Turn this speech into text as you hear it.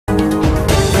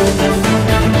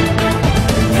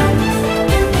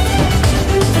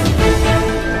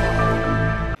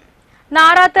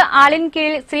നാറാത്ത്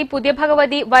ആലിൻകീഴിൽ ശ്രീ പുതിയ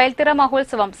ഭഗവതി വയൽത്തിറ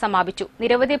മഹോത്സവം സമാപിച്ചു.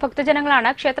 നിരവധി ഭക്തജനങ്ങളാണ്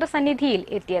ക്ഷേത്രസന്നിധിയിൽ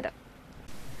എത്തിയത്.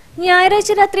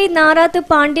 ഞായറാഴ്ച രാത്രി നാറാത്ത്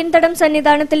പാണ്ഡ്യൻതടം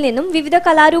സന്നിധാനത്തിൽ നിന്നും വിവിധ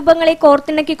കലാരൂപങ്ങളെ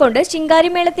കോർത്തിണക്കിക്കൊണ്ട്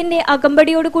ശിങ്കാരിമേളത്തിന്റെ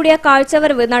അകമ്പടിയോടുകൂടിയ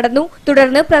കാഴ്ചവരവ് നടന്നു.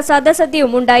 തുടർന്ന് പ്രസാദ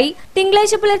സദ്യയും ഉണ്ടായി.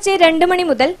 തിങ്കളാഴ്ച പുലർച്ചെ 2 മണി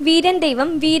മുതൽ വീരൻ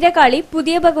ദൈവം, വീരകാളി,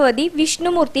 പുതിയ ഭഗവതി,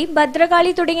 വിഷ്ണുമൂർത്തി,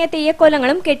 ഭദ്രകാളി തുടങ്ങിയ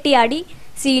തെയ്യക്കോലങ്ങളും കെട്ടിയാടി.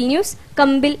 സീൽ ന്യൂസ്,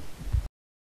 കമ്പിൽ.